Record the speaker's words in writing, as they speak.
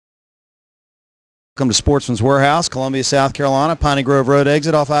Welcome to Sportsman's Warehouse, Columbia, South Carolina, Piney Grove Road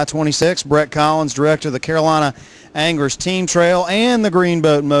exit off I-26. Brett Collins, director of the Carolina Anglers Team Trail and the Greene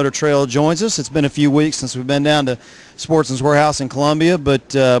Boat and Motor Trail, joins us. It's been a few weeks since we've been down to Sportsman's Warehouse in Columbia, but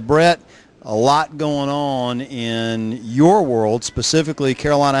Brett, a lot going on in your world, specifically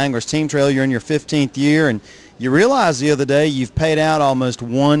Carolina Anglers Team Trail. You're in your 15th year, and you realized the other day you've paid out almost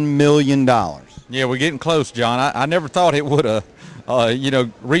 $1 million. Yeah, we're getting close, John. I never thought it would have,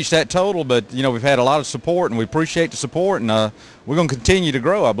 reach that total, but, we've had a lot of support, and we appreciate the support, and we're going to continue to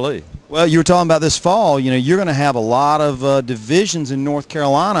grow, I believe. Well, you were talking about this fall. You're going to have a lot of divisions in North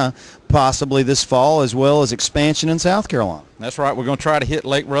Carolina possibly this fall, as well as expansion in South Carolina. That's right. We're going to try to hit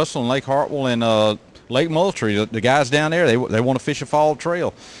Lake Russell and Lake Hartwell and Lake Moultrie. The guys down there, they want to fish a fall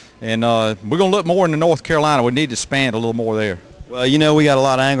trail. And we're going to look more into North Carolina. We need to expand a little more there. Well, we got a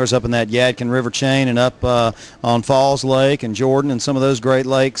lot of anglers up in that Yadkin River chain and up on Falls Lake and Jordan and some of those great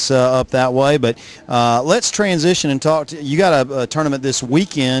lakes up that way. But let's transition and talk to you. Got a tournament this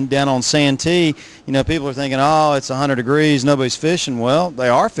weekend down on Santee. People are thinking, oh, it's 100 degrees, nobody's fishing. Well, they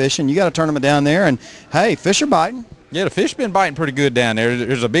are fishing. You got a tournament down there, and, hey, fish are biting. Yeah, the fish been biting pretty good down there.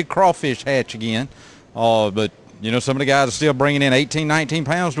 There's a big crawfish hatch again. But, some of the guys are still bringing in 18, 19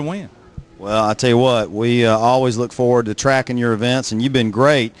 pounds to win. Well, I tell you what, we always look forward to tracking your events, and you've been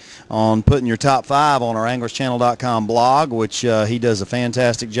great on putting your top 5 on our anglerschannel.com blog, which he does a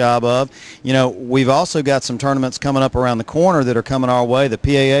fantastic job of. We've also got some tournaments coming up around the corner that are coming our way. The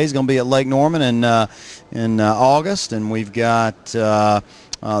PAA is going to be at Lake Norman in August, and we've got the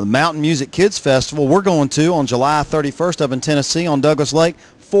Mountain Music Kids Festival we're going to on July 31st up in Tennessee on Douglas Lake.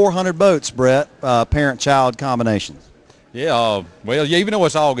 400 boats, Brett, parent-child combinations. Yeah, even though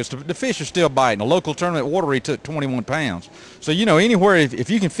it's August, the fish are still biting. A local tournament at Watery took 21 pounds. So, anywhere, if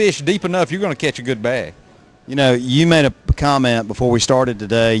you can fish deep enough, you're going to catch a good bag. You made a comment before we started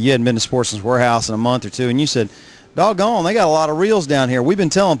today. You hadn't been to Sportsman's Warehouse in a month or two, and you said, doggone, they got a lot of reels down here. We've been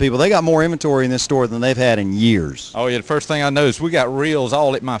telling people they got more inventory in this store than they've had in years. Oh, yeah, the first thing I noticed, we got reels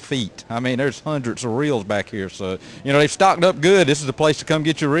all at my feet. I mean, there's hundreds of reels back here. So, they've stocked up good. This is the place to come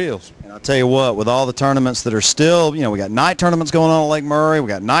get your reels. And I'll tell you what, with all the tournaments that are still, we got night tournaments going on at Lake Murray. We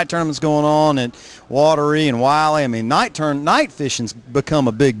got night tournaments going on at Watery and Wiley. I mean, night fishing's become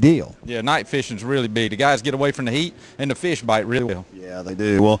a big deal. Yeah, night fishing's really big. The guys get away from the heat, and the fish bite really well. Yeah, they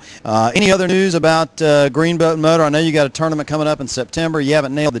do. Well, any other news about Greene Boat and Motor? I know you got a tournament coming up in September. You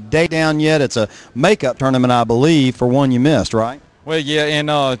haven't nailed the date down yet. It's a makeup tournament, I believe, for one you missed, right? Well, yeah, and,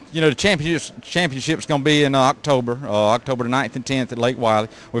 the championship's going to be in October the 9th and 10th at Lake Wiley.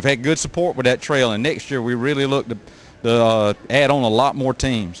 We've had good support with that trail, and next year we really look to add on a lot more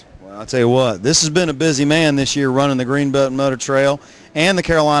teams. Well, I'll tell you what, this has been a busy man this year running the Greene Boat and Motor Trail and the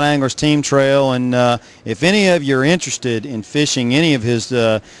Carolina Anglers Team Trail, and if any of you are interested in fishing any of his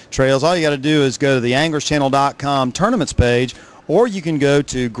trails, all you got to do is go to the anglerschannel.com tournaments page, or you can go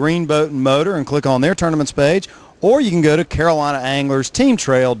to Greene Boat and Motor and click on their tournaments page, or you can go to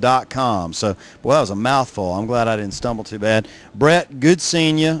CarolinaAnglersTeamTrail.com. So, boy, that was a mouthful. I'm glad I didn't stumble too bad. Brett, good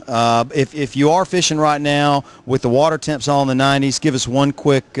seeing you. If you are fishing right now with the water temps all in the 90s, give us one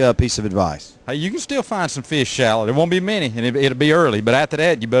quick piece of advice. Hey, you can still find some fish shallow. There won't be many, and it'll be early. But after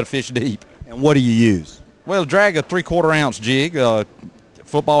that, you better fish deep. And what do you use? Well, drag a 3/4 ounce jig,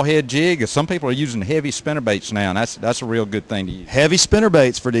 football head jig. Some people are using heavy spinnerbaits now, and that's a real good thing to use. Heavy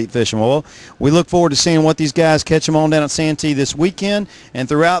spinnerbaits for deep fishing. Well, we look forward to seeing what these guys catch them on down at Santee this weekend and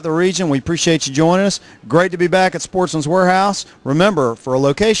throughout the region. We appreciate you joining us. Great to be back at Sportsman's Warehouse. Remember, for a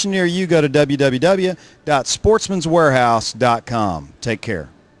location near you, go to www.sportsmanswarehouse.com. Take care.